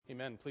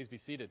Amen. Please be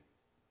seated.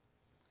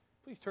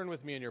 Please turn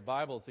with me in your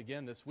Bibles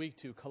again this week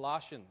to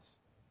Colossians.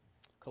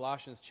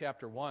 Colossians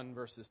chapter 1,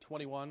 verses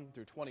 21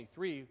 through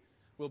 23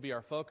 will be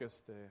our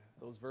focus.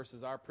 Those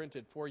verses are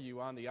printed for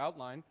you on the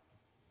outline.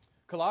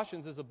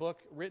 Colossians is a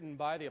book written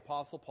by the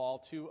Apostle Paul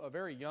to a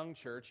very young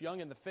church,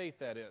 young in the faith,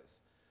 that is.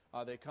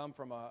 They come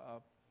from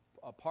a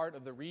part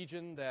of the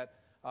region that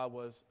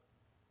was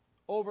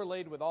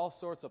overlaid with all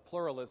sorts of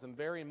pluralism,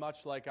 very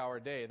much like our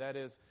day. That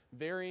is,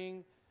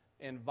 varying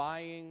and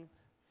vying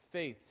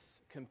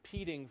faiths,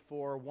 competing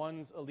for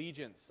one's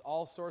allegiance,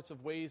 all sorts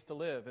of ways to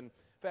live. In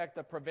fact,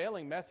 the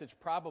prevailing message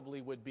probably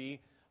would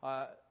be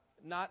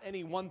not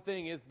any one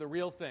thing is the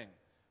real thing.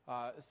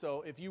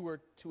 So if you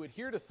were to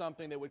adhere to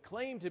something that would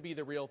claim to be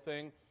the real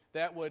thing,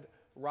 that would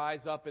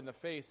rise up in the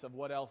face of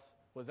what else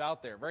was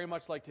out there, very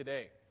much like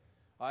today.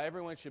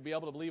 Everyone should be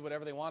able to believe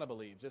whatever they want to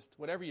believe. Just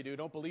whatever you do,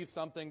 don't believe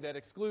something that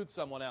excludes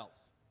someone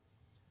else.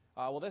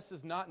 Well, this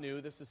is not new.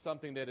 This is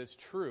something that is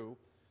true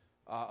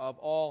of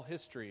all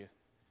history.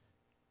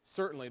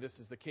 Certainly, this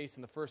is the case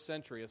in the first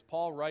century, as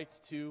Paul writes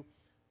to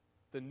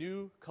the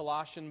new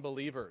Colossian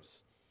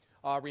believers.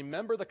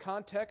 Remember the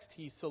context.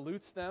 He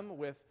salutes them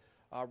with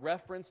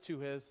reference to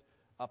his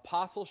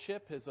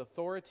apostleship, his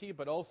authority,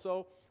 but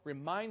also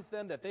reminds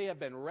them that they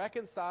have been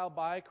reconciled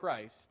by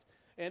Christ,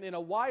 and in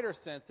a wider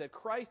sense, that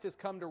Christ has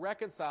come to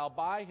reconcile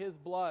by his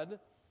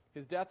blood,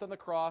 his death on the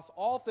cross,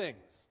 all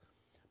things.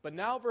 But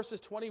now verses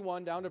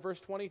 21 down to verse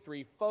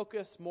 23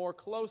 focus more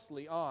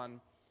closely on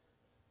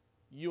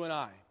you and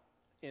I,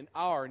 in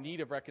our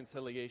need of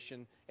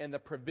reconciliation and the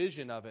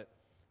provision of it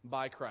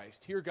by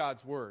Christ. Hear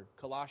God's word,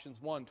 Colossians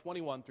 1,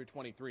 21 through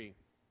 23.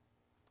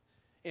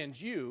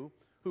 And you,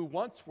 who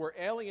once were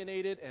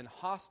alienated and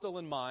hostile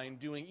in mind,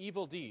 doing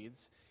evil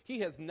deeds,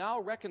 he has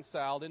now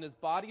reconciled in his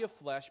body of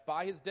flesh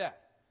by his death,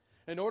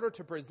 in order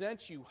to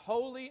present you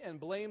holy and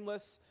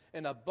blameless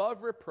and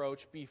above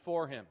reproach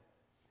before him.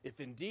 If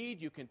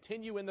indeed you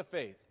continue in the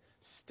faith,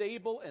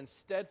 stable and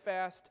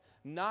steadfast,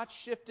 not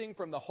shifting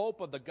from the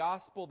hope of the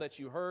gospel that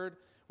you heard,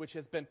 which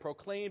has been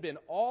proclaimed in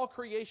all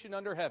creation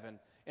under heaven,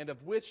 and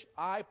of which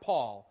I,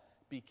 Paul,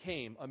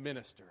 became a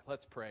minister.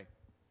 Let's pray.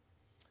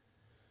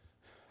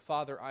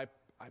 Father, I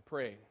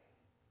pray,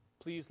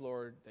 please,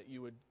 Lord, that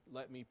you would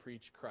let me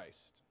preach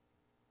Christ.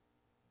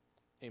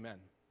 Amen.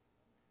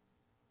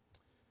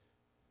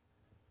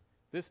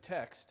 This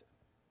text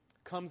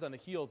comes on the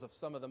heels of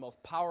some of the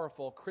most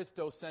powerful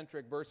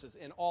Christocentric verses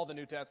in all the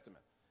New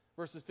Testament.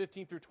 Verses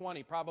 15 through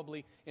 20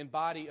 probably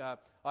embody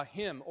a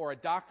hymn or a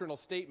doctrinal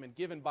statement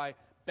given by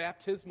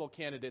baptismal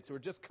candidates who are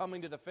just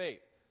coming to the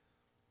faith.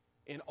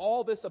 And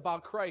all this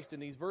about Christ in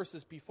these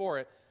verses before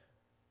it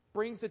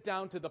brings it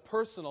down to the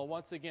personal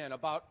once again,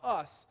 about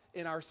us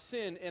and our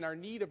sin and our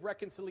need of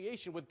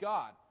reconciliation with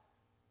God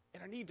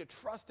and our need to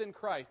trust in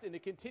Christ and to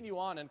continue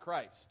on in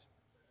Christ.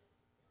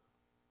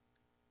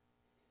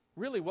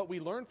 Really, what we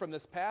learn from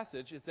this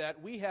passage is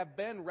that we have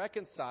been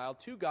reconciled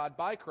to God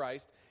by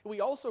Christ, and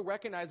we also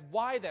recognize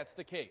why that's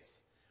the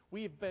case.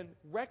 We've been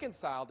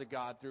reconciled to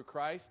God through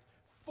Christ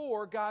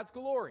for God's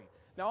glory.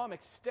 Now, I'm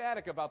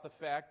ecstatic about the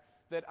fact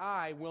that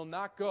I will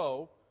not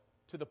go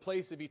to the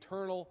place of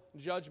eternal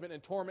judgment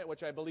and torment,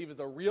 which I believe is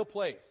a real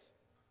place.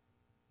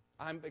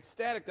 I'm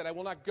ecstatic that I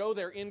will not go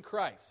there in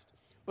Christ.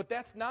 But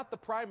that's not the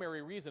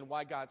primary reason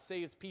why God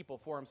saves people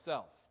for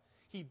himself.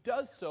 He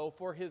does so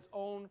for his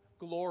own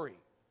glory,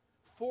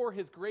 for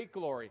his great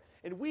glory.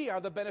 And we are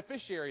the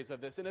beneficiaries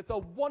of this, and it's a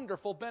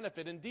wonderful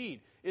benefit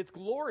indeed. It's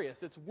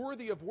glorious. It's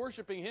worthy of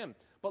worshiping him.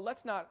 But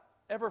let's not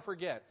ever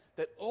forget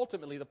that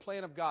ultimately the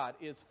plan of God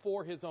is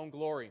for his own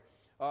glory.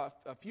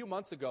 A few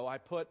months ago, I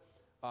put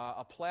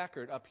a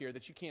placard up here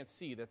that you can't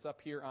see, that's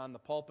up here on the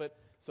pulpit,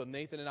 so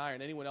Nathan and I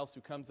and anyone else who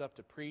comes up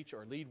to preach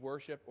or lead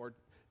worship or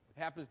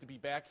happens to be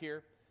back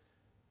here,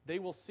 they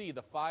will see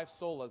the 5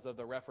 solas of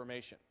the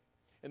Reformation.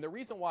 And the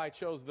reason why I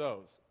chose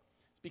those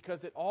is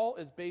because it all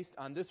is based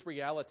on this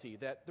reality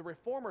that the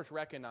Reformers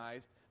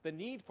recognized the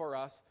need for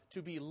us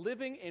to be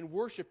living and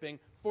worshiping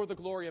for the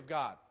glory of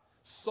God.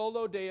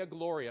 Solo Deo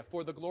Gloria,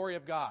 for the glory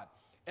of God.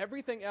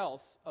 Everything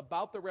else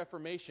about the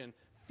Reformation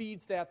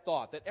feeds that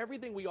thought, that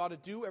everything we ought to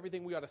do,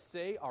 everything we ought to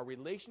say, our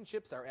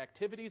relationships, our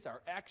activities,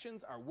 our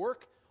actions, our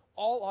work,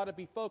 all ought to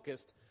be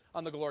focused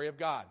on the glory of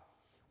God.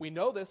 We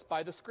know this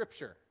by the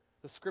Scripture.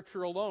 The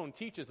Scripture alone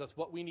teaches us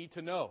what we need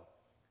to know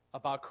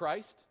about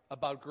Christ,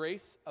 about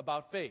grace,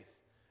 about faith,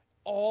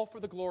 all for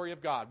the glory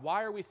of God.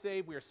 Why are we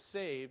saved? We are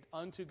saved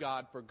unto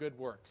God for good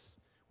works.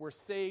 We're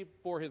saved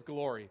for his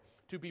glory,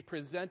 to be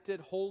presented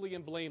holy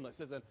and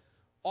blameless as an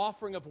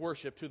offering of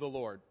worship to the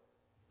Lord.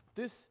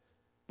 This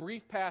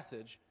brief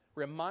passage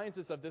reminds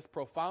us of this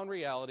profound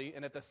reality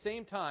and at the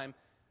same time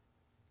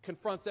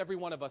confronts every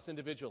one of us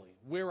individually.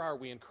 Where are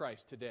we in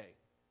Christ today?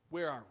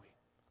 Where are we?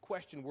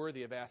 Question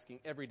worthy of asking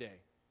every day.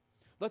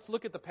 Let's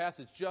look at the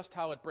passage, just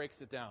how it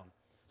breaks it down.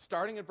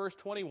 Starting in verse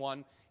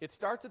 21, it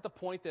starts at the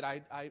point that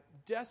I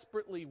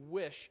desperately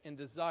wish and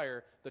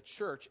desire the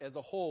church as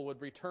a whole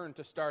would return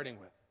to starting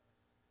with.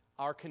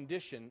 Our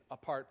condition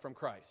apart from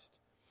Christ.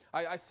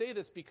 I say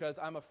this because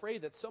I'm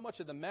afraid that so much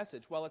of the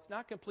message, while it's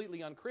not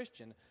completely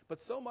unchristian, but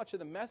so much of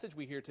the message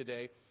we hear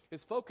today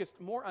is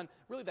focused more on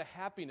really the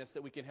happiness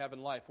that we can have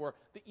in life, or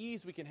the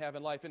ease we can have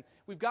in life. And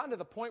we've gotten to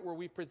the point where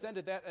we've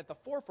presented that at the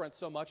forefront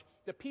so much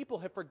that people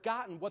have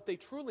forgotten what they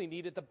truly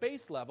need at the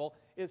base level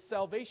is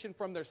salvation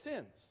from their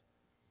sins.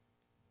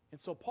 And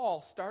so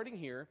Paul, starting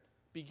here,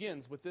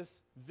 begins with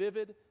this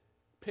vivid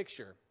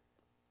picture.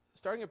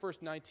 Starting at verse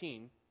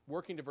 19,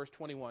 working to verse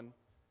 21,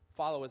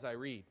 follow as I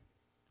read.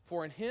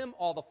 For in him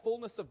all the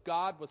fullness of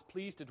God was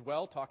pleased to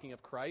dwell, talking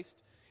of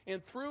Christ,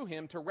 and through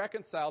him to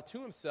reconcile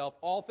to himself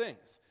all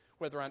things,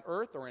 whether on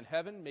earth or in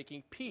heaven,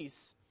 making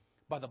peace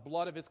by the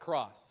blood of his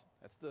cross.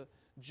 That's the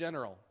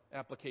general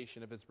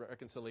application of his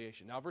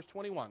reconciliation. Now, verse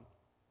 21.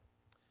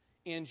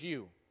 And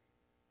you,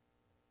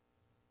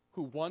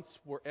 who once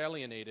were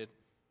alienated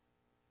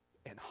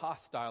and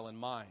hostile in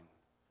mind,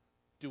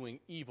 doing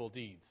evil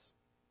deeds.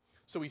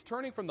 So he's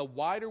turning from the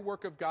wider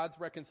work of God's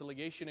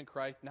reconciliation in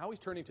Christ. Now he's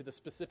turning to the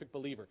specific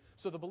believer.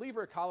 So the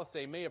believer at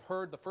Colossae may have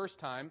heard the first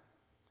time,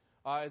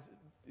 as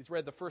he's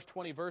read the first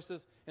 20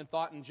 verses and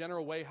thought in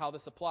general way how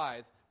this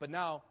applies. But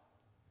now,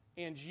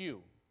 and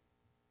you,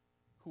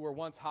 who were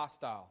once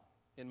hostile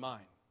in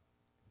mind,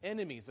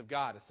 enemies of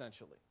God,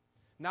 essentially.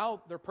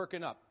 Now they're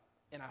perking up,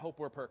 and I hope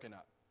we're perking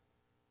up,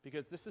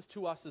 because this is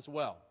to us as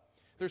well.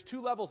 There's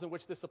two levels in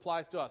which this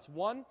applies to us.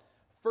 One,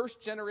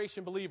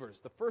 first-generation believers.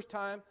 The first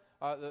time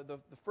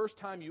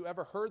you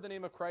ever heard the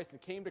name of Christ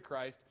and came to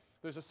Christ,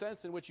 there's a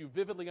sense in which you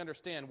vividly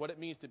understand what it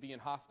means to be in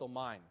hostile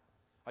mind.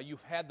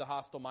 You've had the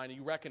hostile mind and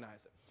you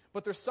recognize it.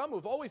 But there's some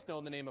who've always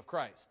known the name of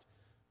Christ.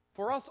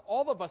 For us,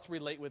 all of us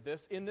relate with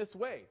this in this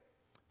way.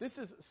 This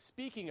is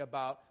speaking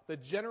about the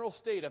general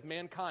state of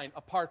mankind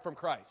apart from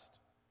Christ.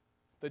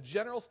 The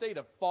general state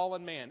of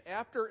fallen man.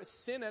 After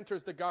sin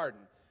enters the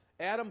garden,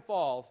 Adam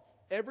falls,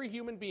 every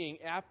human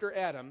being after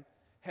Adam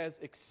has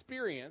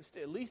experienced,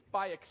 at least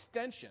by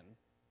extension,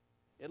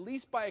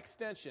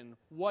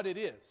 what it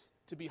is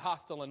to be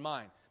hostile in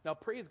mind. Now,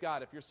 praise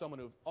God if you're someone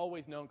who's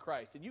always known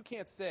Christ. And you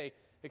can't say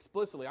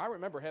explicitly, I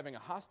remember having a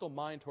hostile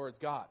mind towards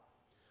God.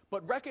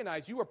 But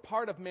recognize you are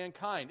part of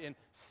mankind, and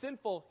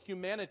sinful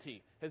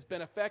humanity has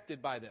been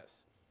affected by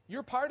this.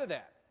 You're part of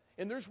that.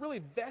 And there's really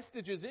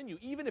vestiges in you,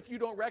 even if you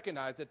don't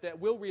recognize it, that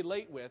will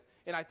relate with.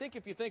 And I think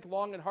if you think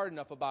long and hard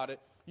enough about it,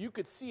 you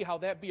could see how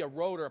that be a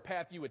road or a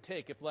path you would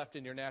take if left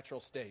in your natural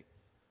state.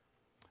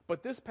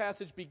 But this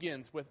passage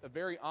begins with a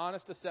very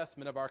honest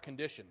assessment of our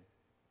condition.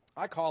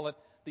 I call it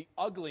the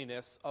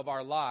ugliness of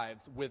our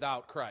lives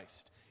without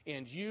Christ.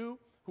 And you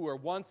who were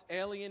once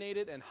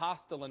alienated and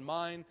hostile in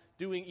mind,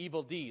 doing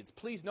evil deeds.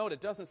 Please note,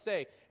 it doesn't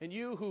say, and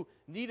you who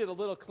needed a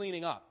little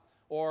cleaning up,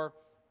 or,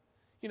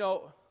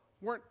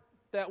 weren't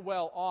that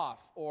well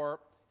off, or,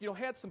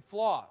 had some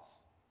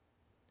flaws.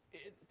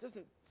 It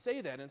doesn't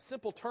say that in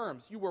simple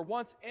terms. You were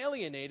once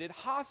alienated,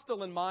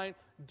 hostile in mind,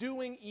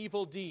 doing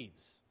evil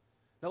deeds.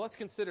 Now let's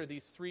consider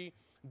these three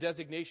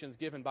designations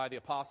given by the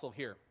apostle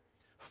here.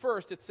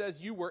 First, it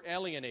says you were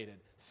alienated.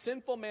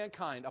 Sinful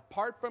mankind,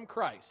 apart from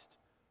Christ,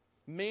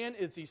 man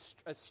is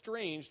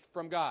estranged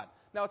from God.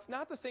 Now, it's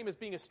not the same as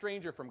being a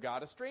stranger from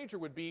God. A stranger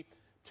would be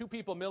two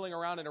people milling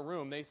around in a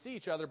room. They see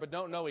each other but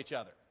don't know each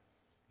other.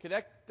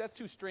 Okay, that's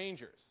two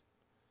strangers.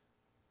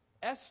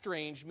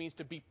 Estranged means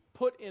to be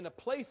put in a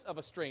place of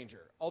a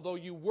stranger, although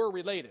you were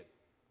related.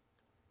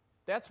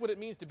 That's what it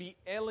means to be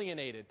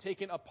alienated,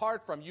 taken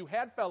apart from. You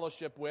had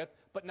fellowship with,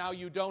 but now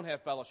you don't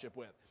have fellowship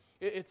with.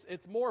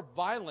 It's more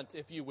violent,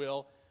 if you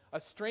will,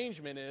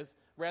 estrangement is,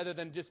 rather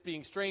than just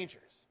being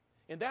strangers.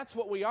 And that's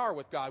what we are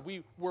with God.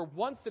 We were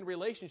once in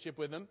relationship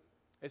with Him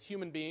as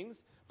human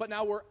beings, but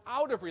now we're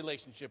out of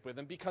relationship with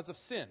Him because of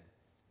sin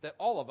that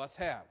all of us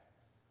have.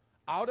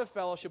 Out of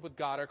fellowship with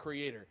God, our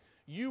Creator.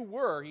 You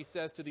were, he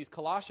says to these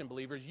Colossian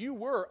believers, you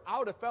were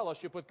out of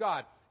fellowship with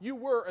God. You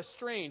were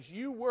estranged.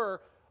 You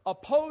were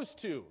opposed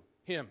to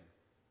Him.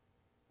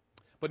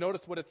 But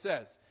notice what it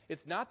says.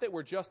 It's not that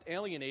we're just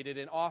alienated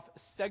and off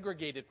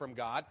segregated from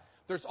God.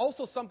 There's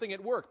also something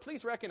at work.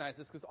 Please recognize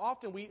this, because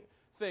often we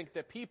think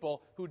that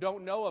people who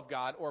don't know of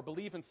God or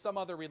believe in some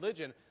other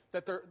religion,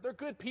 that they're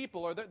good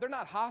people or they're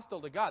not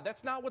hostile to God.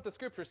 That's not what the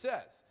Scripture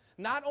says.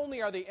 Not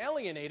only are they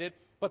alienated,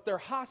 but they're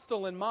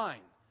hostile in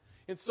mind.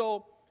 And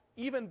so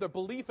even the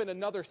belief in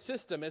another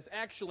system is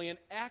actually an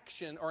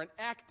action or an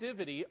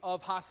activity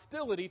of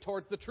hostility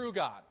towards the true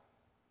God.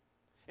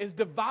 As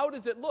devout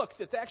as it looks,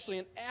 it's actually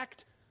an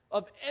act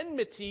of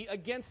enmity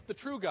against the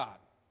true God.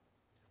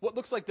 What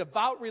looks like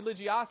devout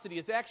religiosity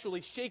is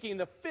actually shaking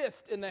the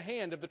fist in the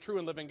hand of the true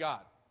and living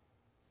God.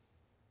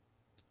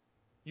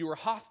 You were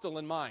hostile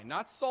in mind,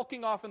 not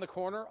sulking off in the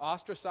corner,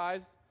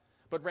 ostracized,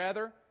 but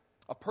rather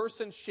a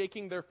person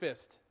shaking their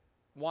fist,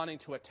 wanting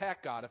to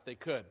attack God if they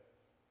could.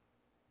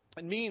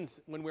 It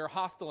means, when we're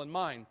hostile in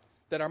mind,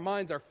 that our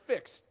minds are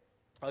fixed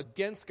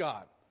against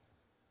God.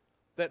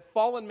 That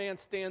fallen man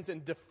stands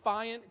in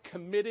defiant,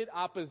 committed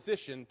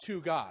opposition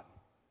to God.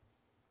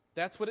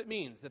 That's what it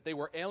means, that they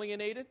were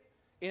alienated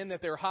and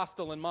that they're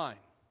hostile in mind.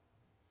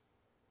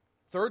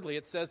 Thirdly,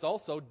 it says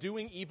also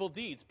doing evil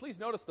deeds. Please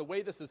notice the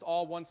way this is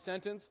all one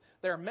sentence.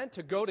 They're meant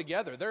to go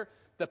together. They're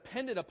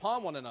dependent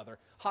upon one another.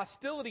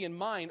 Hostility in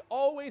mind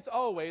always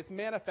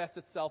manifests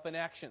itself in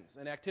actions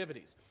and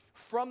activities.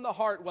 From the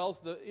heart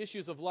wells the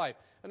issues of life.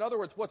 In other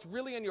words, what's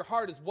really in your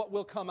heart is what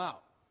will come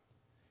out.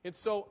 And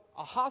so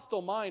a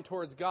hostile mind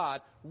towards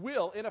God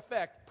will, in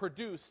effect,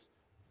 produce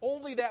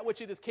only that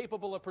which it is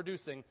capable of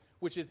producing,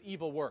 which is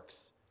evil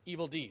works,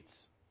 evil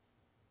deeds.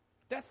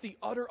 That's the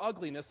utter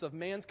ugliness of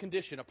man's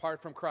condition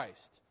apart from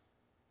Christ.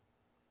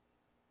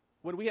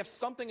 When we have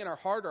something in our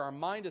heart or our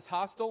mind is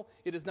hostile,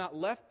 it is not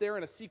left there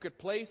in a secret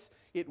place.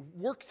 It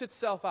works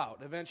itself out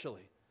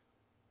eventually.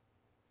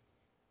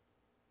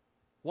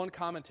 One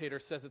commentator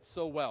says it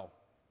so well.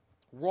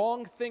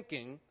 Wrong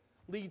thinking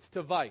leads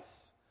to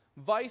vice.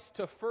 Vice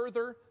to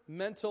further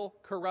mental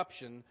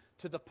corruption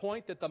to the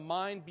point that the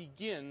mind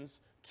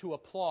begins to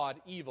applaud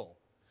evil.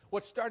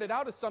 What started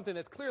out as something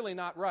that's clearly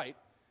not right,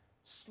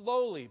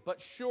 slowly but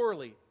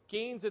surely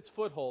gains its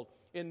foothold,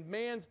 and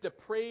man's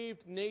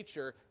depraved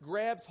nature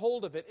grabs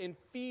hold of it and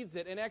feeds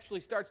it and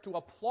actually starts to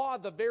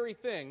applaud the very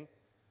thing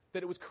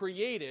that it was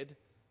created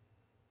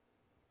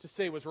to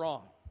say was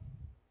wrong.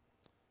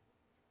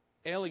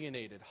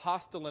 Alienated,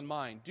 hostile in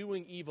mind,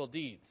 doing evil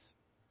deeds.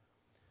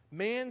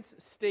 Man's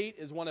state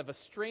is one of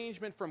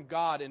estrangement from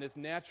God in his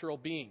natural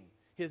being.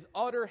 His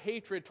utter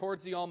hatred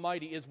towards the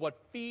Almighty is what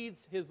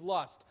feeds his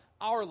lust,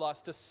 our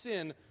lust, to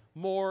sin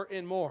more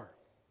and more.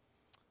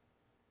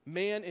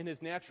 Man in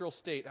his natural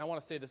state, I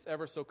want to say this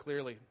ever so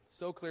clearly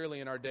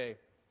in our day,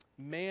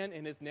 man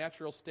in his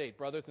natural state,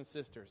 brothers and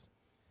sisters,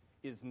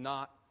 is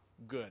not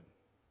good.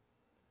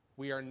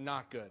 We are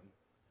not good.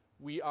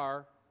 We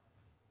are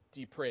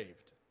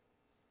depraved.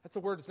 That's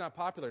a word that's not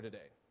popular today.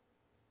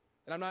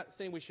 And I'm not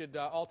saying we should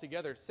all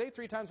together say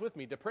 3 times with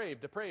me,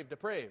 depraved, depraved,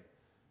 depraved.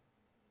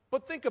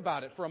 But think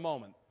about it for a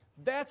moment.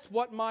 That's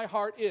what my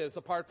heart is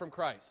apart from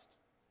Christ.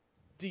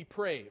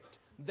 Depraved.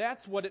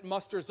 That's what it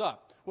musters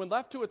up. When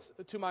left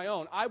to my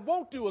own, I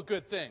won't do a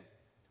good thing.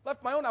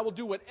 Left my own, I will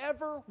do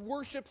whatever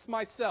worships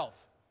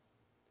myself,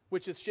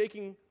 which is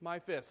shaking my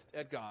fist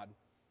at God.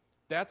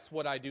 That's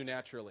what I do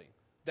naturally.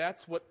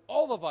 That's what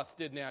all of us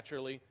did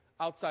naturally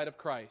outside of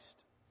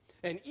Christ.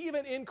 And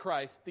even in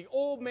Christ, the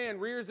old man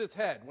rears his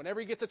head whenever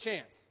he gets a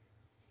chance.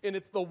 And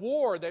it's the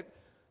war that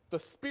the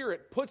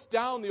Spirit puts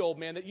down the old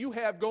man that you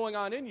have going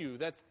on in you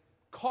that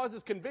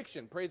causes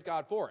conviction. Praise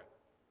God for it.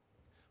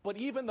 But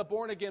even the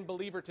born-again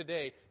believer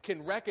today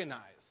can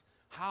recognize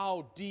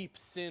how deep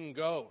sin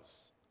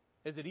goes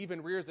as it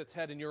even rears its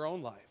head in your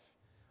own life.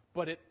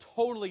 But it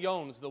totally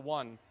owns the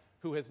one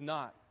who is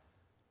not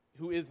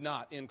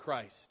in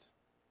Christ.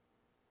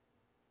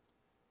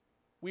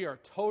 We are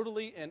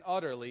totally and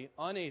utterly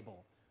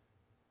unable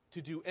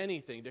to do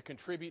anything to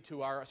contribute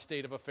to our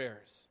state of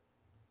affairs.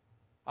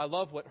 I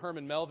love what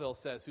Herman Melville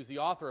says, who's the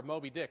author of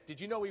Moby Dick.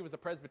 Did you know he was a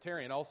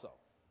Presbyterian also?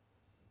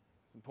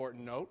 It's an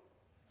important note.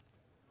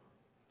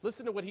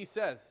 Listen to what he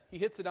says. He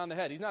hits it on the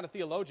head. He's not a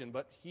theologian,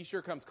 but he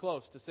sure comes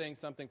close to saying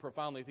something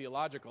profoundly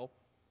theological.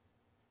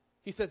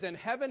 He says, "And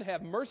heaven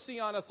have mercy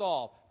on us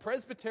all,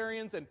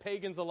 Presbyterians and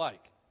pagans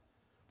alike.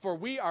 For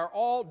we are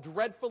all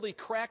dreadfully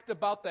cracked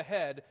about the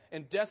head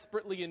and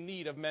desperately in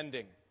need of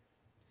mending."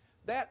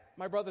 That,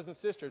 my brothers and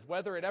sisters,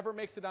 whether it ever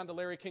makes it onto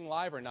Larry King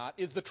Live or not,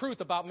 is the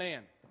truth about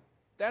man.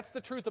 That's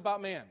the truth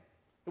about man.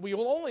 We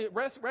will only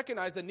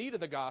recognize the need of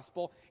the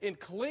gospel and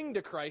cling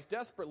to Christ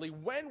desperately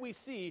when we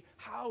see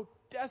how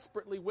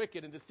desperately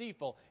wicked and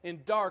deceitful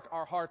and dark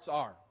our hearts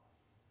are.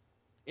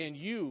 And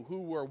you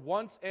who were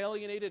once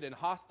alienated and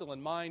hostile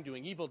in mind,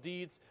 doing evil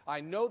deeds,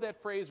 I know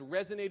that phrase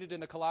resonated in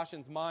the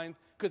Colossians' minds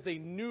because they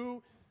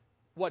knew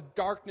what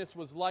darkness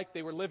was like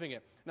they were living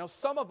it. Now,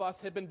 some of us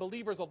have been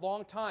believers a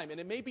long time, and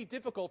it may be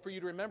difficult for you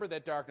to remember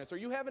that darkness, or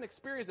you haven't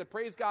experienced it,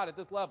 praise God, at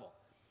this level.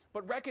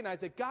 But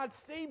recognize that God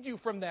saved you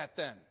from that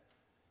then.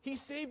 He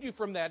saved you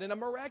from that in a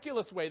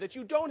miraculous way that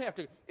you don't have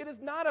to. It is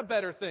not a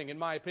better thing, in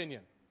my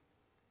opinion,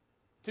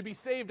 to be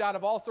saved out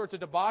of all sorts of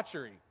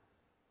debauchery.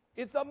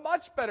 It's a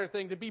much better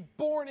thing to be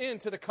born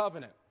into the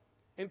covenant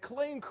and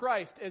claim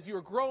Christ as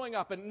you're growing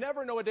up and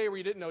never know a day where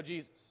you didn't know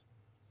Jesus.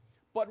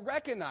 But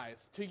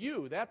recognize to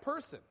you, that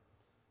person,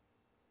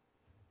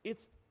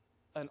 it's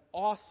an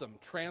awesome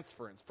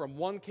transference from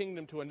one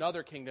kingdom to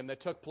another kingdom that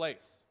took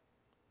place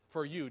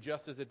for you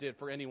just as it did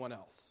for anyone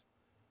else.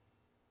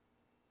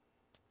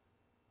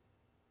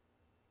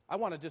 I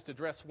want to just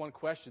address one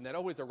question that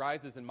always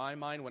arises in my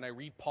mind when I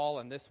read Paul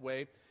in this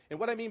way. And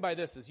what I mean by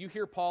this is you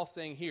hear Paul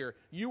saying here,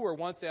 you were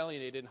once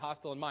alienated and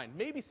hostile in mind.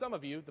 Maybe some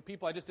of you, the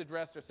people I just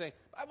addressed, are saying,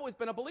 I've always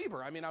been a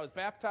believer. I mean, I was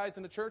baptized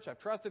in the church. I've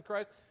trusted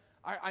Christ.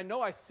 I know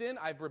I sin.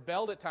 I've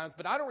rebelled at times.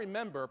 But I don't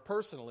remember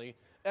personally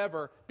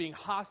ever being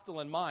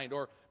hostile in mind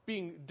or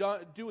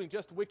doing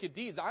just wicked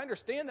deeds. I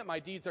understand that my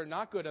deeds are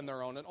not good on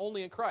their own and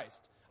only in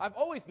Christ. I've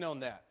always known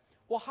that.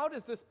 Well, how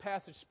does this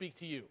passage speak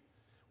to you?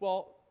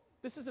 Well,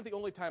 this isn't the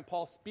only time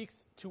Paul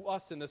speaks to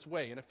us in this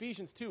way. In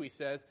Ephesians 2, he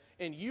says,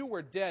 "And you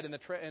were dead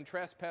in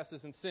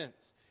trespasses and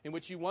sins, in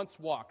which you once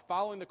walked,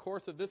 following the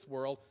course of this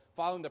world,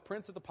 following the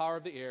prince of the power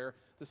of the air,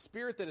 the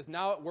spirit that is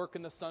now at work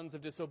in the sons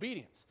of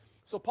disobedience."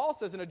 So Paul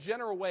says, in a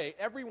general way,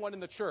 everyone in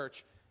the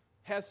church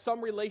has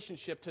some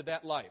relationship to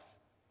that life.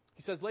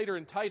 He says later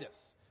in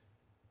Titus,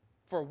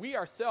 "For we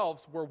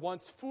ourselves were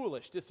once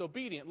foolish,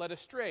 disobedient, led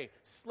astray,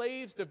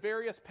 slaves to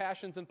various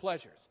passions and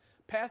pleasures,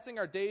 passing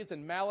our days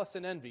in malice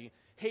and envy,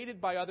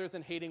 hated by others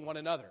and hating one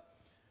another."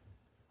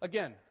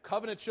 Again,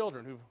 covenant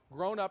children who've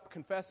grown up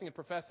confessing and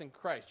professing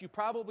Christ, you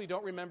probably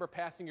don't remember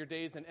passing your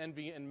days in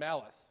envy and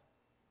malice.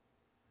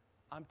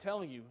 I'm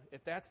telling you,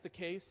 if that's the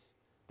case,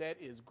 that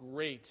is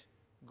great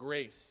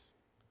grace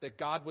that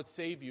God would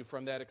save you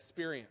from that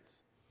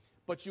experience.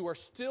 But you are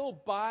still,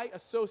 by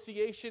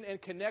association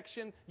and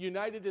connection,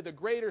 united to the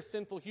greater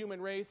sinful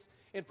human race.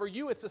 And for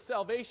you, it's a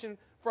salvation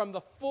from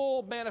the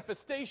full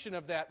manifestation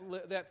of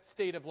that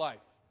state of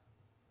life.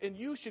 And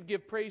you should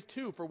give praise,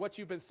 too, for what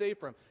you've been saved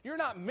from. You're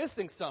not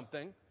missing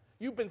something.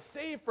 You've been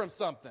saved from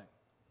something.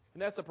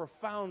 And that's a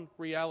profound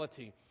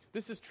reality.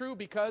 This is true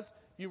because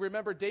you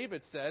remember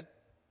David said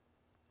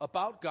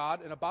about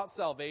God and about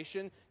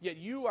salvation, "Yet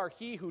you are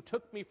he who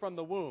took me from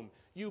the womb.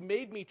 You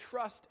made me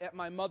trust at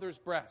my mother's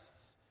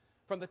breasts."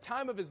 From the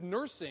time of his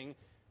nursing,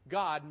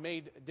 God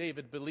made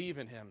David believe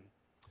in him.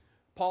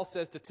 Paul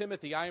says to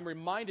Timothy, "I am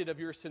reminded of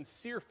your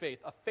sincere faith,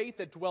 a faith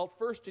that dwelt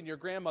first in your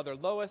grandmother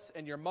Lois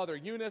and your mother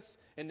Eunice,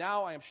 and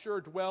now I am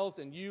sure dwells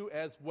in you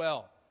as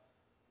well."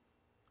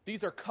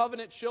 These are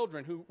covenant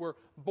children who were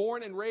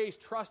born and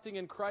raised trusting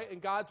in Christ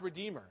and God's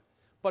Redeemer.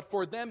 But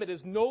for them, it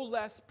is no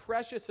less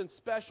precious and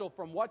special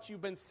from what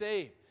you've been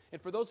saved.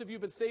 And for those of you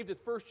who've been saved as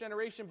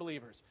first-generation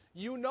believers,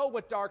 you know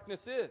what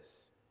darkness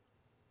is.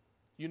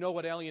 You know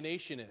what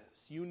alienation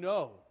is. You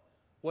know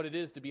what it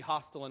is to be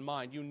hostile in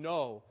mind. You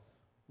know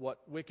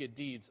what wicked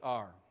deeds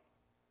are.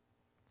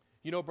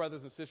 You know,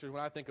 brothers and sisters,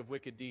 when I think of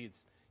wicked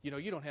deeds, you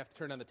don't have to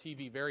turn on the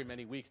TV very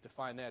many weeks to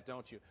find that,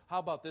 don't you? How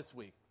about this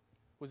week?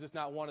 Was this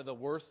not one of the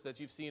worst that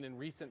you've seen in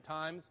recent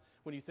times?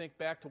 When you think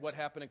back to what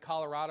happened in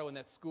Colorado in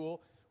that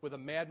school with a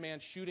madman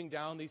shooting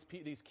down these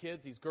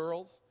kids, these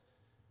girls.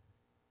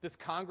 This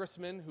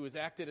congressman who has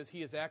acted as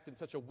he has acted in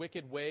such a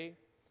wicked way.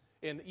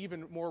 And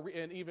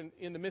even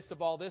in the midst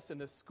of all this, in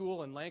this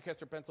school in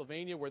Lancaster,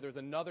 Pennsylvania, where there's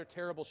another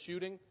terrible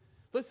shooting.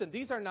 Listen,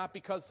 these are not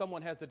because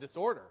someone has a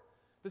disorder.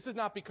 This is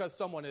not because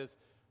someone is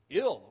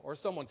ill or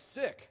someone's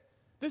sick.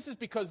 This is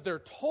because they're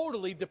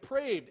totally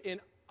depraved and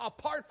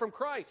apart from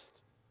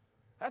Christ.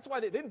 That's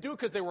why they didn't do it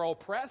because they were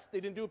oppressed. They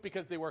didn't do it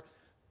because they were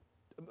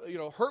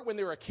hurt when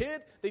they were a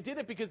kid. They did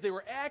it because they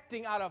were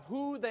acting out of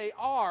who they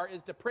are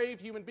as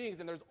depraved human beings.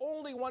 And there's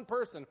only one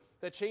person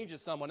that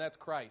changes someone, that's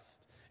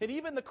Christ. And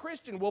even the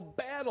Christian will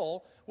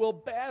battle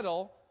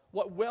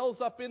what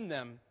wells up in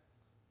them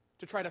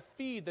to try to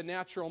feed the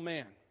natural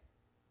man.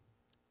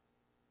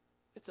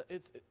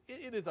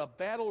 It is a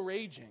battle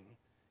raging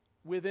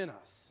within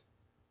us.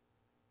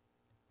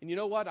 And you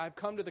know what? I've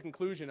come to the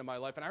conclusion in my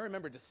life, and I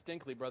remember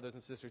distinctly, brothers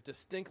and sisters,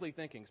 distinctly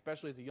thinking,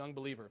 especially as a young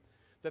believer,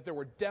 that there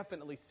were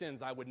definitely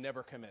sins I would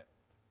never commit.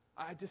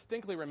 I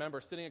distinctly remember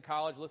sitting in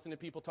college, listening to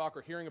people talk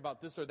or hearing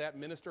about this or that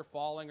minister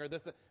falling or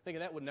this, thinking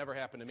that would never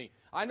happen to me.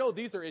 I know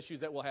these are issues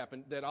that will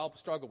happen, that I'll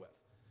struggle with.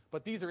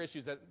 But these are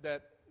issues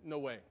that no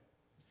way.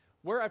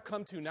 Where I've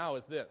come to now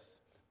is this.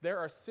 There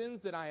are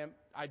sins that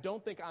I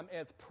don't think I'm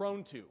as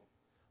prone to,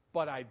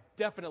 but I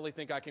definitely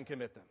think I can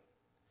commit them.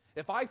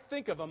 If I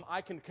think of them,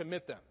 I can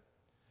commit them.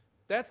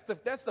 That's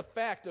the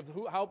fact of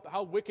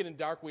how wicked and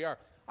dark we are.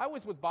 I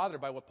always was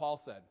bothered by what Paul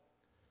said.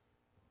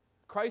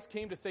 Christ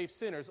came to save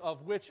sinners,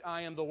 of which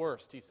I am the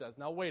worst, he says.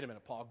 Now, wait a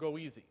minute, Paul, go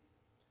easy.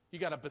 You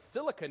got a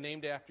basilica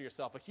named after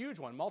yourself, a huge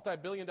one,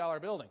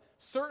 multi-billion-dollar building.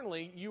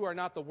 Certainly, you are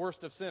not the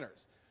worst of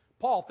sinners.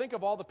 Paul, think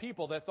of all the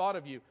people that thought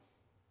of you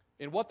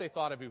and what they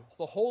thought of you.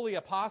 The holy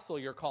apostle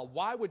you're called.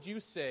 Why would you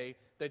say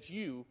that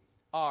you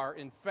are,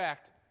 in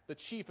fact, the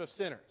chief of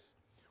sinners?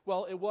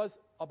 Well, it was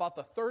about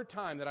the third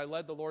time that I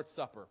led the Lord's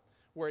Supper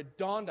where it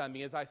dawned on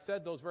me as I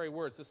said those very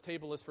words, this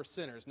table is for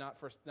sinners, not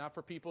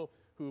for people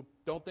who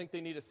don't think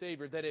they need a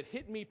Savior, that it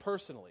hit me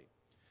personally,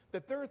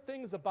 that there are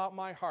things about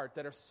my heart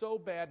that are so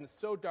bad and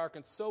so dark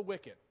and so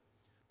wicked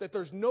that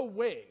there's no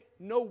way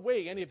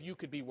any of you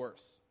could be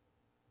worse.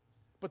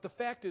 But the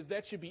fact is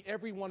that should be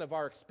every one of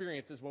our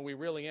experiences when we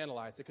really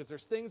analyze it, because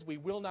there's things we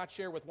will not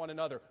share with one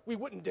another. We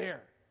wouldn't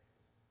dare.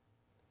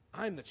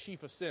 I'm the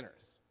chief of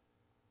sinners.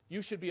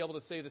 You should be able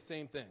to say the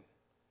same thing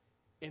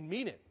and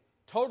mean it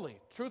totally,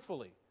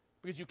 truthfully,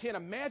 because you can't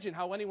imagine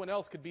how anyone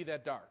else could be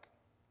that dark.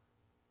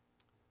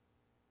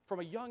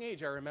 From a young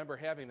age, I remember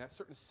having that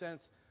certain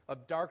sense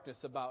of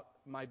darkness about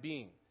my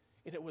being.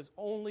 And it was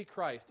only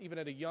Christ, even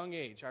at a young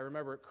age, I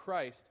remember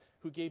Christ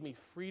who gave me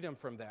freedom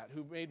from that,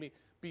 who made me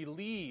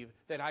believe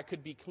that I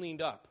could be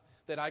cleaned up,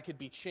 that I could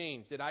be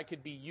changed, that I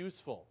could be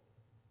useful.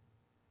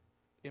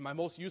 In my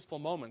most useful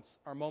moments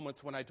are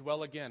moments when I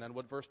dwell again on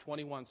what verse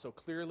 21 so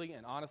clearly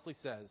and honestly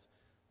says,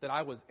 that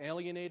I was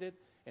alienated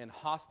and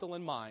hostile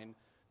in mind,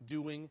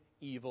 doing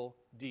evil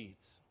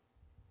deeds.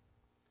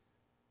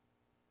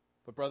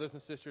 But brothers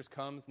and sisters,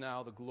 comes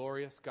now the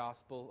glorious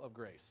gospel of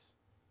grace.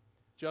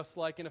 Just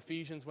like in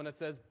Ephesians when it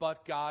says,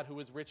 but God who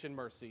is rich in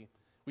mercy,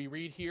 we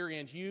read here,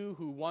 and you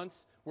who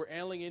once were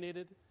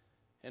alienated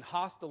and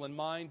hostile in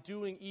mind,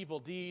 doing evil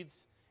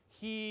deeds,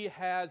 he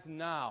has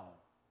now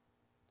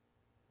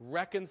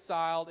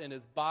reconciled in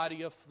his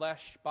body of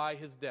flesh by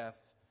his death,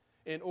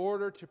 in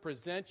order to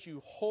present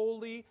you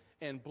holy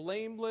and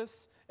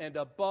blameless and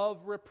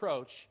above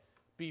reproach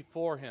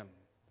before him.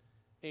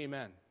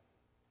 Amen.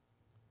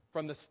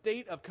 From the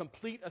state of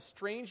complete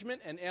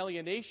estrangement and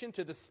alienation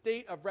to the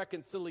state of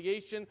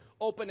reconciliation,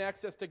 open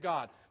access to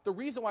God. The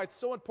reason why it's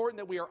so important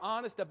that we are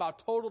honest about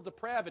total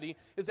depravity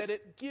is that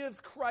it gives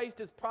Christ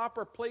his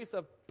proper place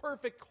of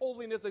perfect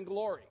holiness and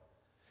glory.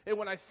 And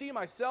when I see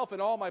myself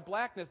in all my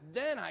blackness,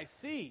 then I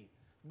see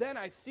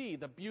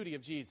the beauty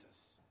of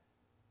Jesus.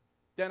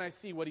 Then I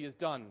see what he has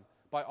done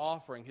by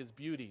offering his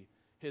beauty,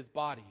 his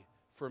body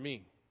for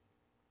me.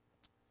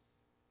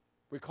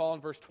 Recall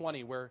in verse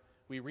 20 where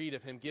we read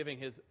of him giving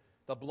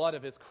the blood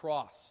of his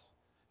cross.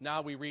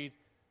 Now we read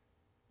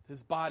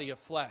his body of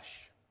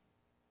flesh.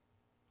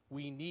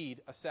 We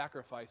need a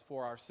sacrifice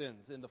for our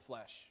sins in the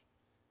flesh.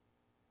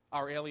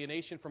 Our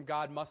alienation from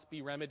God must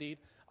be remedied.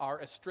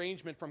 Our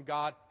estrangement from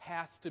God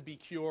has to be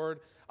cured.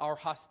 Our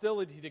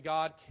hostility to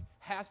God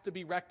has to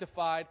be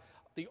rectified.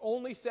 The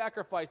only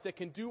sacrifice that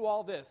can do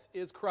all this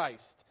is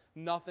Christ,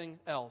 nothing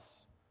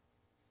else.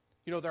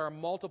 You know, there are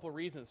multiple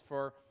reasons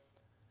for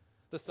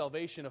the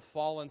salvation of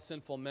fallen,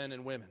 sinful men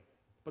and women.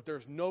 But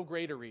there's no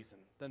greater reason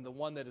than the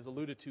one that is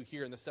alluded to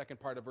here in the second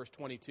part of verse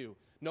 22.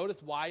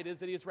 Notice why it is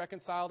that he has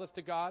reconciled us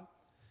to God.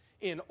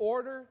 In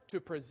order to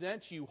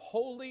present you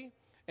holy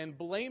and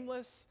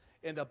blameless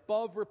and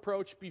above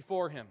reproach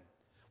before him.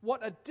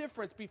 What a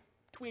difference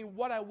between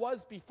what I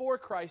was before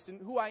Christ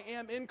and who I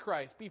am in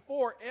Christ.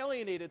 Before,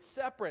 alienated,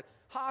 separate,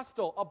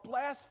 hostile, a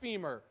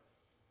blasphemer.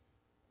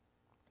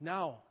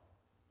 Now,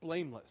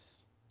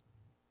 blameless,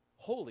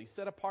 holy,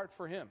 set apart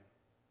for him,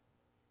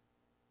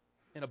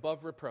 and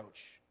above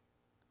reproach.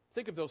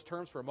 Think of those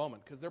terms for a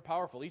moment because they're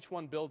powerful. Each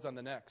one builds on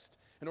the next.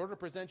 In order to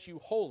present you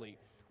holy,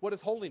 what is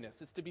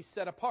holiness? It's to be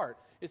set apart.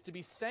 It's to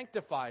be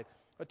sanctified,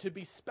 to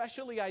be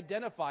specially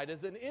identified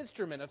as an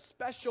instrument of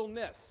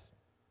specialness.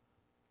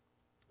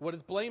 What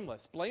is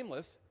blameless?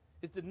 Blameless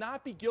is to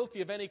not be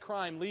guilty of any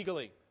crime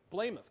legally.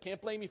 Blameless.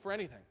 Can't blame me for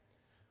anything.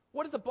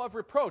 What is above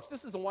reproach?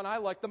 This is the one I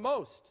like the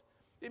most.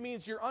 It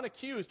means you're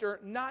unaccused or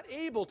not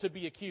able to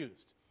be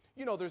accused.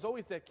 You know, there's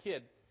always that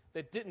kid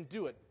that didn't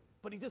do it,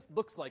 but he just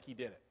looks like he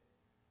did it.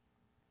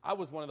 I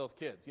was one of those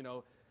kids, you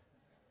know.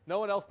 No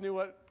one else knew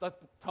it.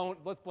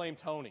 Let's blame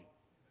Tony.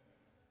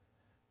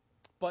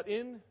 But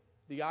in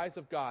the eyes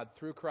of God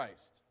through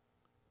Christ,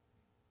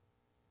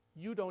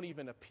 you don't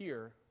even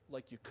appear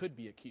like you could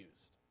be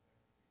accused.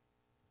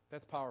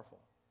 That's powerful.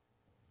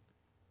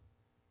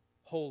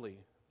 Holy,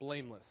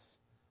 blameless,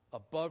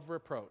 above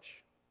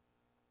reproach.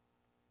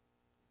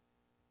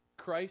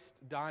 Christ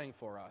dying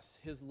for us,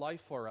 his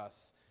life for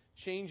us,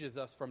 changes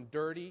us from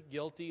dirty,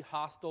 guilty,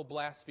 hostile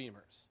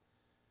blasphemers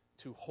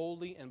to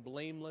holy and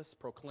blameless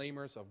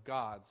proclaimers of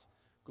God's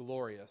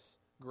glorious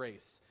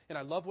grace. And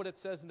I love what it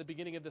says in the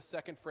beginning of the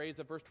second phrase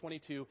of verse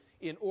 22,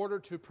 in order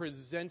to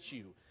present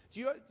you. Do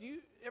you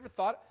ever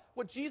thought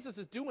what Jesus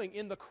is doing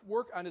in the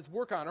work on his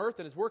work on earth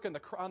and his work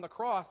on the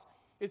cross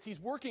is he's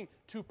working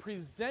to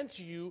present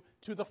you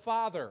to the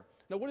Father.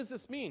 Now what does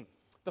this mean?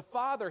 The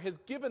Father has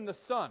given the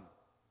Son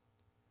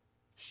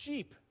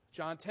sheep,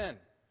 John 10.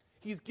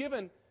 He's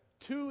given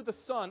to the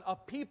Son a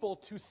people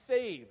to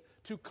save,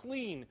 to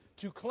clean,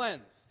 to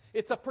cleanse.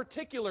 It's a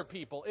particular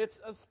people.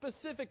 It's a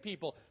specific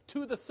people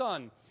to the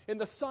Son. And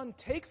the Son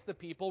takes the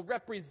people,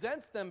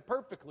 represents them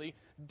perfectly,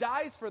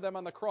 dies for them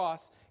on the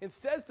cross, and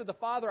says to the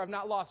Father, I've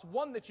not lost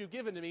one that you've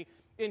given to me.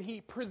 And he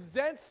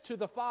presents to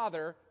the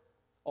Father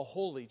a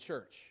holy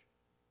church,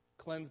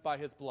 cleansed by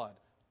his blood,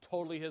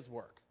 totally his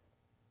work.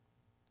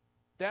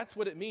 That's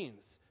what it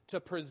means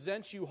to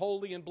present you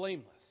holy and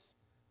blameless.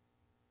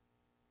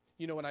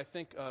 You know, when I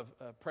think of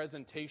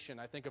presentation,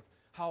 I think of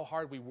how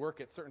hard we work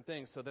at certain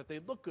things so that they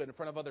look good in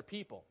front of other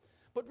people.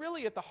 But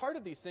really, at the heart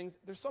of these things,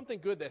 there's something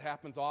good that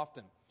happens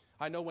often.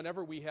 I know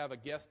whenever we have a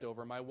guest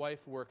over, my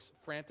wife works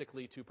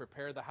frantically to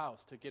prepare the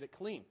house, to get it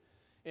clean.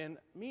 And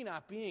me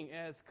not being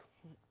as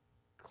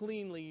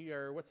cleanly,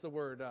 or what's the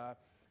word,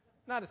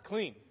 not as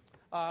clean.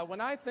 When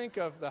I think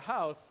of the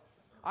house,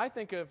 I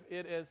think of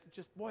it as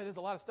just, boy, there's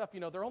a lot of stuff.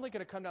 You know, they're only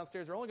going to come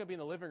downstairs. They're only going to be in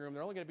the living room.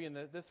 They're only going to be in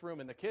this room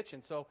and the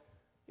kitchen. So,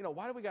 you know,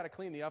 why do we got to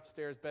clean the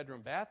upstairs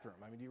bedroom, bathroom?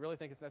 I mean, do you really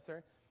think it's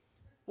necessary?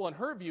 Well, in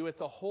her view, it's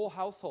a whole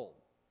household.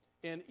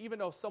 And even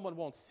though someone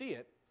won't see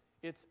it,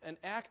 it's an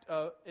act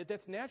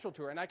that's natural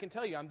to her. And I can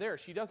tell you, I'm there.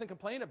 She doesn't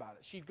complain about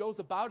it. She goes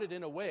about it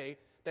in a way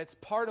that's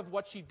part of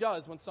what she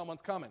does when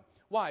someone's coming.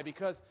 Why?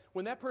 Because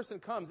when that person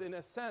comes, in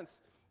a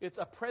sense, it's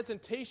a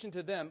presentation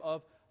to them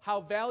of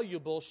how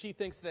valuable she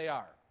thinks they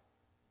are.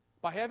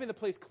 By having the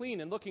place clean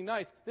and looking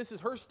nice, this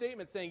is her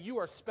statement saying, you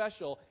are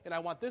special, and I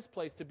want this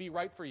place to be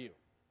right for you.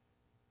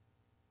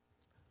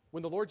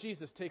 When the Lord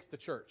Jesus takes the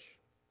church,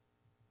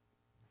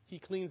 he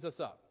cleans us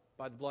up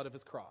by the blood of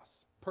his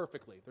cross.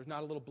 Perfectly. There's not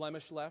a little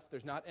blemish left.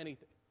 There's not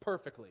anything.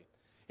 Perfectly.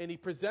 And he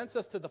presents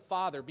us to the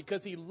Father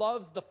because he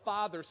loves the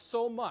Father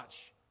so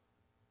much.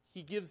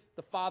 He gives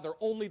the Father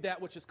only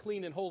that which is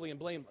clean and holy and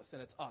blameless,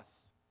 and it's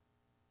us.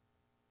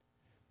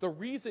 The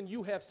reason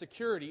you have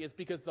security is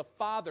because the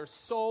Father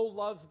so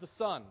loves the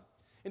Son,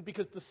 and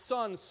because the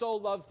Son so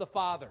loves the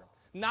Father,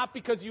 not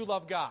because you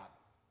love God.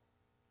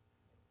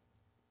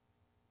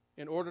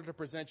 In order to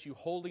present you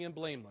holy and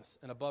blameless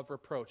and above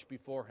reproach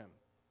before him.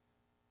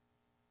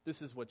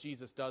 This is what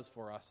Jesus does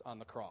for us on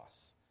the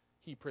cross.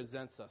 He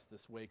presents us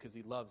this way because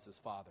he loves his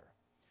Father.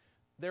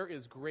 There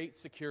is great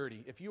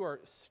security. If you are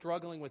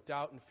struggling with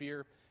doubt and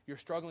fear, you're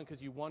struggling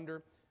because you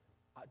wonder,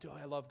 do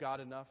I love God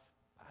enough?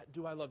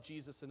 Do I love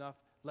Jesus enough?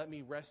 Let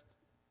me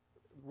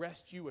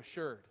rest you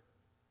assured.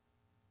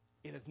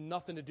 It has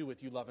nothing to do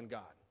with you loving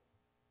God.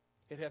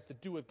 It has to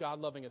do with God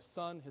loving his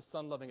Son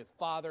loving his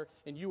Father,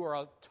 and you are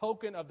a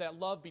token of that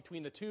love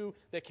between the two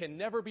that can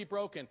never be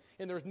broken,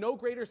 and there's no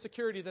greater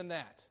security than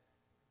that.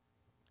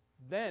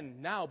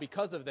 Then, now,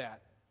 because of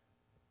that,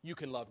 you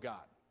can love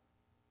God.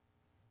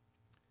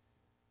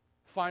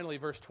 Finally,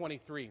 verse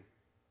 23.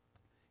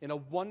 In a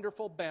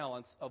wonderful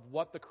balance of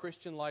what the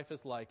Christian life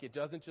is like, it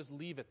doesn't just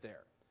leave it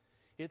there.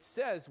 It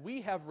says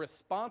we have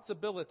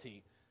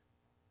responsibility.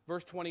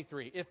 Verse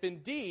 23. If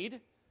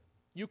indeed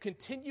you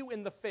continue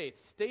in the faith,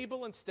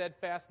 stable and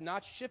steadfast,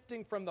 not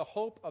shifting from the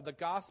hope of the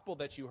gospel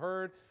that you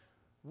heard,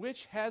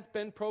 which has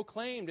been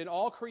proclaimed in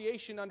all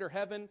creation under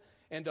heaven,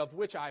 and of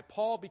which I,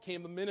 Paul,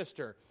 became a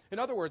minister. In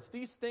other words,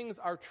 these things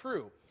are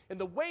true. And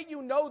the way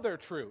you know they're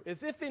true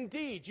is if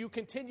indeed you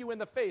continue in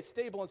the faith,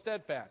 stable and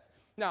steadfast.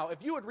 Now,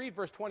 if you would read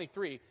verse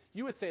 23,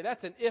 you would say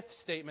that's an if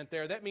statement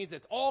there. That means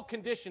it's all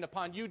conditioned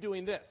upon you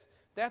doing this.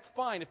 That's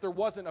fine if there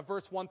wasn't a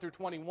verse 1 through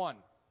 21.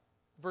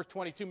 Verse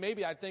 22,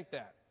 maybe I'd think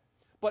that.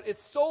 But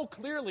it's so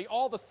clearly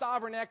all the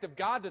sovereign act of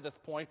God to this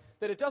point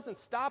that it doesn't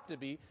stop to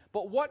be.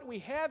 But what we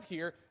have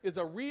here is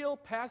a real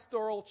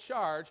pastoral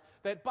charge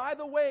that, by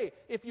the way,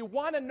 if you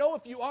want to know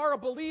if you are a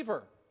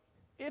believer,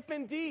 if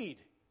indeed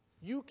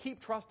you keep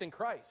trusting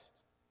Christ,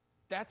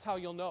 that's how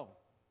you'll know.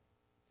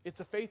 It's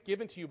a faith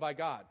given to you by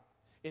God,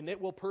 and it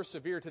will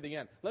persevere to the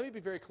end. Let me be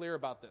very clear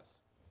about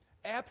this.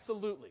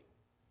 Absolutely.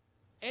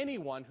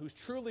 Anyone who's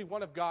truly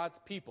one of God's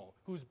people,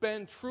 who's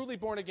been truly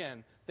born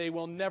again, they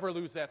will never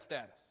lose that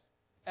status.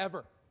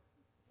 Ever.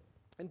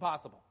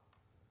 Impossible.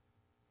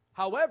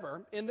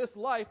 However, in this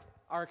life,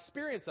 our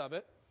experience of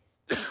it,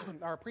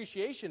 our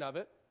appreciation of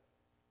it,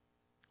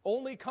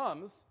 only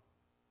comes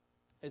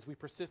as we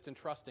persist in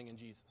trusting in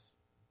Jesus.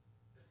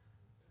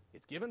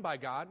 It's given by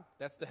God.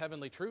 That's the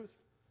heavenly truth.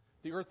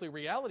 The earthly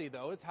reality,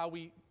 though, is how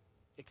we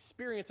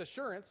experience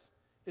assurance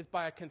is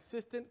by a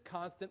consistent,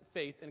 constant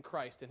faith in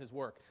Christ and his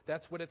work.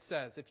 That's what it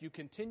says. If you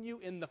continue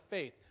in the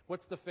faith,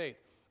 what's the faith?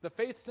 The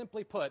faith,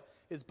 simply put,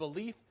 is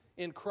belief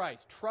in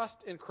Christ,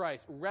 trust in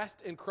Christ,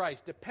 rest in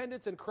Christ,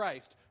 dependence in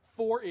Christ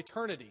for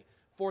eternity,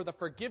 for the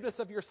forgiveness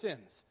of your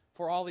sins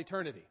for all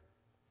eternity.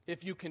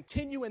 If you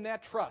continue in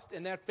that trust,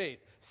 in that faith,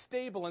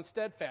 stable and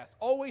steadfast,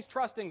 always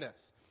trusting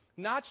this,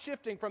 not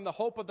shifting from the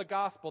hope of the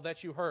gospel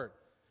that you heard,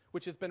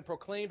 which has been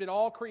proclaimed in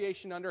all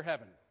creation under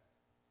heaven.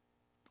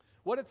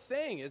 What it's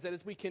saying is that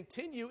as we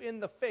continue in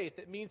the faith,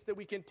 it means that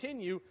we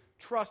continue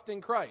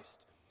trusting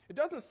Christ. It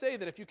doesn't say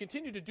that if you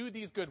continue to do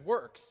these good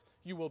works,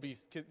 you will be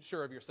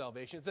sure of your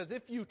salvation. It says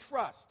if you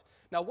trust.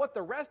 Now, what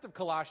the rest of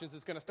Colossians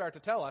is going to start to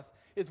tell us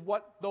is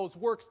what those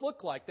works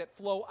look like that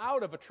flow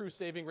out of a true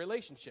saving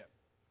relationship.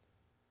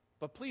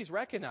 But please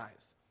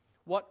recognize,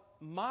 what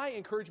my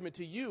encouragement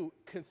to you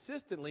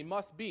consistently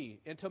must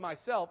be, and to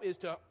myself, is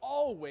to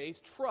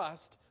always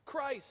trust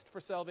Christ for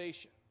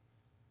salvation.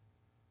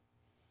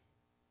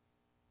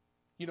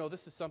 You know,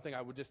 this is something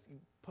I would just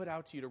put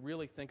out to you to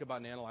really think about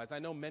and analyze. I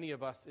know many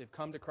of us have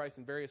come to Christ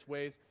in various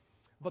ways,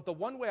 but the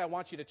one way I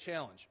want you to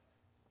challenge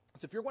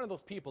is if you're one of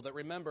those people that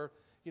remember,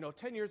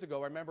 10 years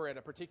ago, I remember at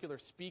a particular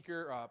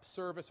speaker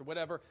service or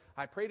whatever,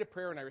 I prayed a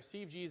prayer and I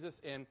received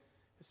Jesus, and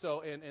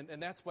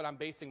that's what I'm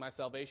basing my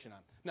salvation on.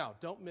 Now,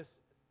 don't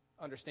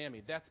misunderstand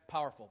me. That's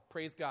powerful.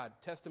 Praise God.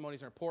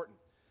 Testimonies are important.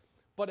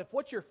 But if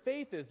what your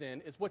faith is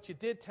in is what you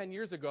did 10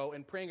 years ago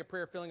in praying a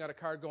prayer, filling out a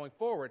card going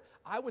forward,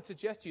 I would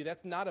suggest to you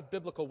that's not a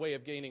biblical way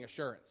of gaining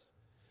assurance.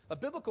 A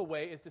biblical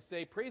way is to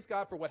say, praise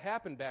God for what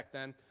happened back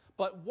then,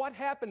 but what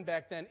happened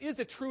back then, is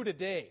it true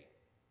today?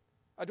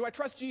 Do I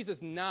trust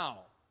Jesus now?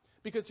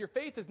 Because your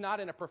faith is not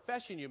in a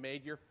profession you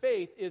made. Your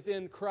faith is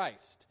in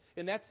Christ.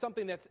 And that's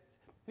something that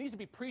needs to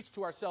be preached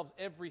to ourselves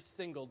every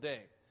single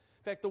day.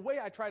 In fact, the way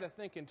I try to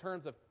think in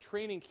terms of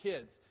training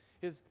kids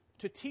is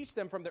to teach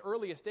them from the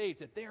earliest age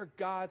that they are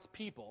God's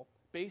people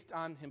based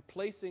on him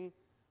placing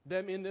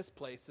them in this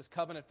place, this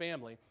covenant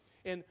family.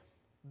 And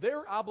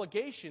their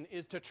obligation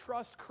is to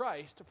trust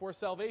Christ for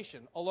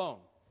salvation alone.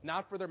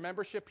 Not for their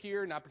membership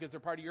here, not because they're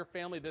part of your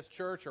family, this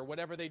church, or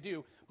whatever they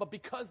do, but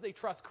because they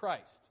trust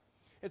Christ.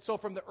 And so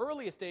from the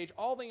earliest age,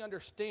 all they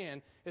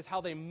understand is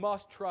how they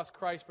must trust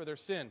Christ for their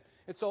sin.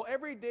 And so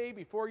every day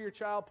before your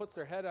child puts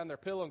their head on their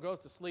pillow and goes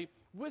to sleep,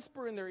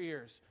 whisper in their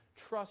ears,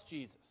 trust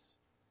Jesus.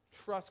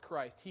 Trust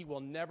Christ. He will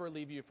never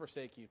leave you,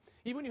 forsake you.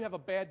 Even when you have a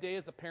bad day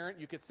as a parent,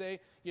 you could say,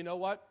 you know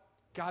what?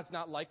 God's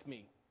not like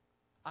me.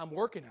 I'm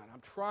working on it.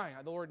 I'm trying.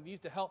 The Lord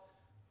needs to help.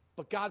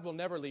 But God will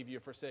never leave you,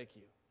 forsake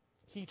you.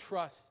 He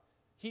trusts.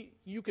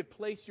 You could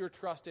place your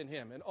trust in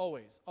Him, and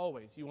always,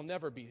 always, you will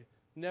never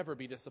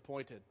be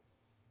disappointed.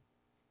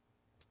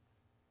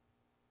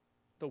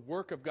 The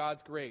work of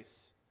God's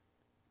grace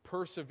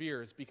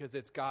perseveres because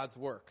it's God's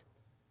work.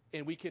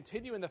 And we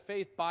continue in the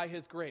faith by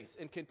His grace.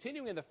 And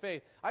continuing in the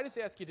faith, I just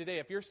ask you today,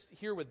 if you're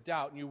here with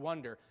doubt and you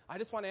wonder, I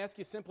just want to ask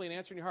you simply and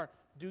answer in your heart,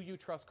 do you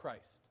trust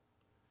Christ?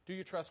 Do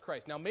you trust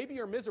Christ? Now, maybe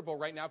you're miserable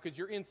right now because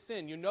you're in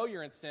sin. You know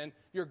you're in sin.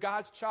 You're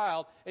God's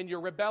child, and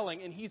you're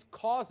rebelling, and He's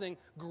causing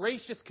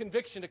gracious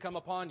conviction to come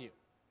upon you.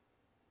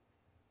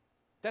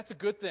 That's a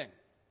good thing.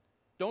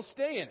 Don't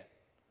stay in it.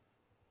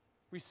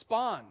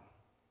 Respond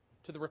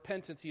to the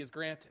repentance He has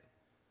granted.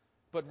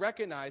 But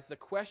recognize the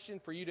question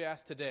for you to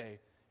ask today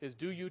is,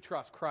 do you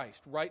trust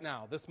Christ right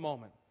now, this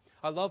moment?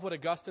 I love what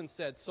Augustine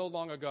said so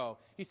long ago.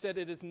 He said,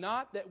 it is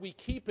not that we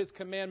keep His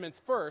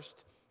commandments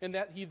first and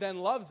that He then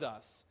loves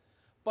us,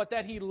 but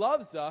that He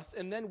loves us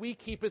and then we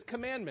keep His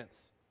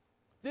commandments.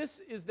 This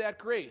is that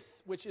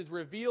grace which is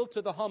revealed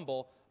to the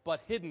humble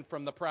but hidden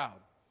from the proud.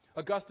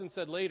 Augustine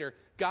said later,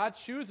 God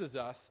chooses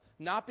us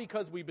not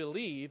because we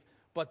believe,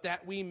 but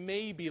that we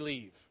may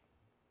believe.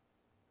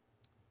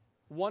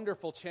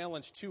 Wonderful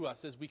challenge to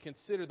us as we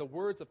consider the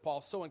words of Paul,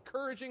 so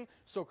encouraging,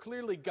 so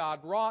clearly God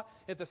wrought.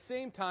 At the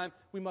same time,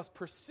 we must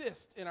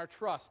persist in our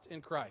trust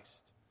in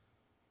Christ.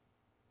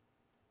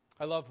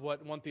 I love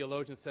what one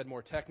theologian said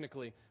more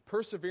technically.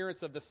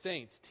 Perseverance of the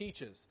saints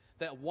teaches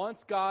that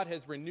once God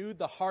has renewed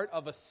the heart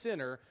of a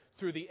sinner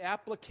through the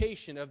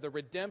application of the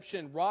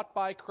redemption wrought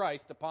by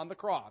Christ upon the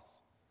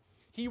cross,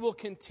 He will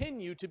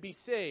continue to be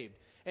saved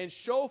and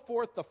show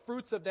forth the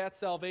fruits of that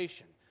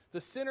salvation.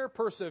 The sinner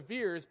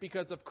perseveres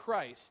because of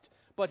Christ,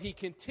 but he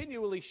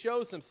continually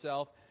shows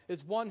himself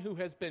as one who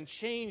has been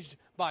changed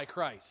by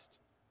Christ.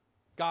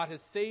 God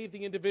has saved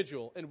the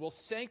individual and will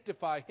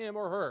sanctify him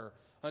or her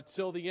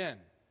until the end,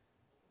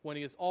 when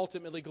he is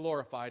ultimately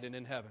glorified and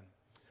in heaven.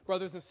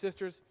 Brothers and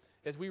sisters,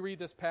 as we read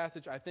this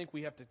passage, I think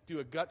we have to do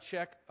a gut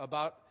check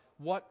about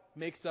what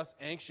makes us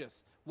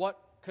anxious, what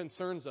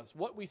concerns us,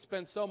 what we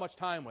spend so much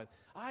time with.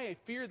 I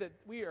fear that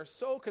we are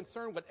so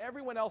concerned what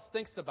everyone else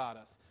thinks about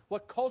us,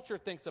 what culture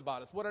thinks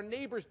about us, what our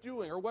neighbor's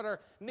doing or what our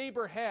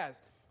neighbor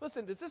has.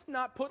 Listen, does this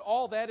not put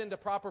all that into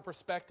proper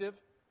perspective?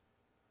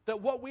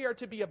 That what we are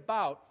to be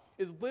about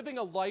is living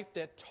a life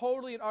that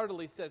totally and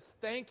utterly says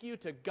thank you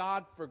to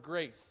God for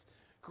grace.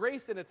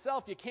 Grace in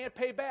itself you can't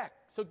pay back,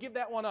 so give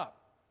that one up.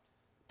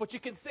 But you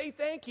can say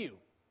thank you.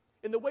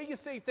 And the way you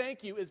say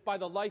thank you is by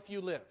the life you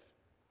live,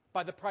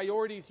 by the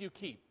priorities you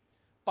keep,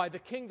 by the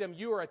kingdom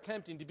you are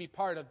attempting to be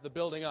part of the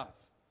building of.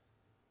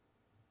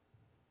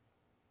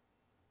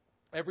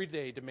 Every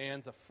day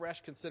demands a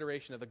fresh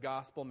consideration of the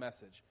gospel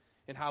message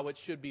and how it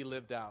should be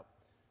lived out.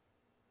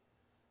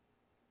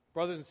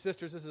 Brothers and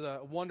sisters, this is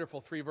a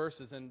wonderful 3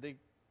 verses, and they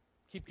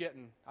keep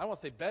getting, I don't want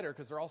to say better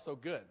because they're all so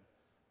good.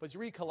 But as you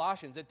read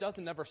Colossians, it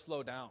doesn't ever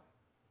slow down.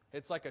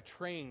 It's like a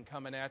train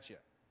coming at you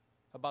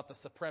about the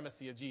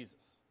supremacy of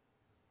Jesus.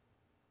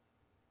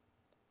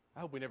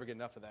 I hope we never get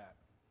enough of that.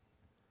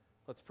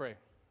 Let's pray.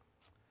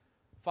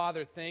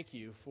 Father, thank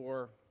you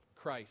for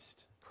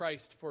Christ.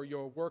 Christ, for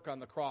your work on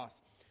the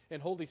cross.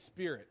 And Holy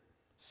Spirit,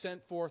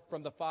 sent forth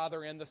from the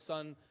Father and the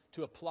Son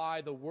to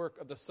apply the work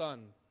of the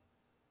Son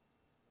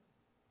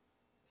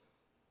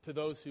to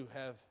those who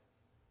have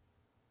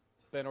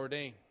been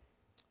ordained.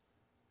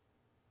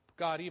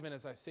 God, even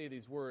as I say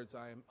these words,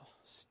 I am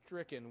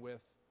stricken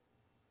with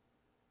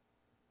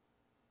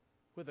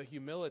a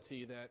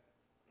humility that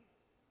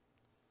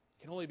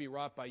can only be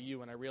wrought by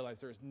you, and I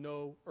realize there is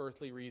no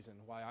earthly reason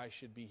why I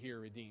should be here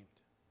redeemed.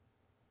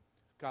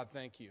 God,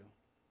 thank you.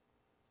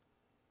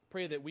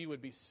 Pray that we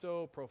would be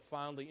so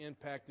profoundly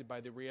impacted by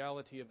the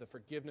reality of the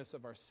forgiveness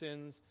of our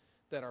sins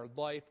that our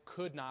life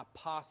could not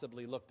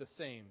possibly look the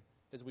same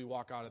as we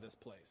walk out of this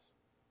place.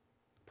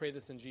 Pray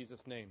this in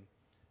Jesus' name.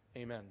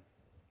 Amen.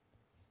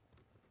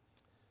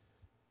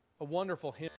 A wonderful hymn.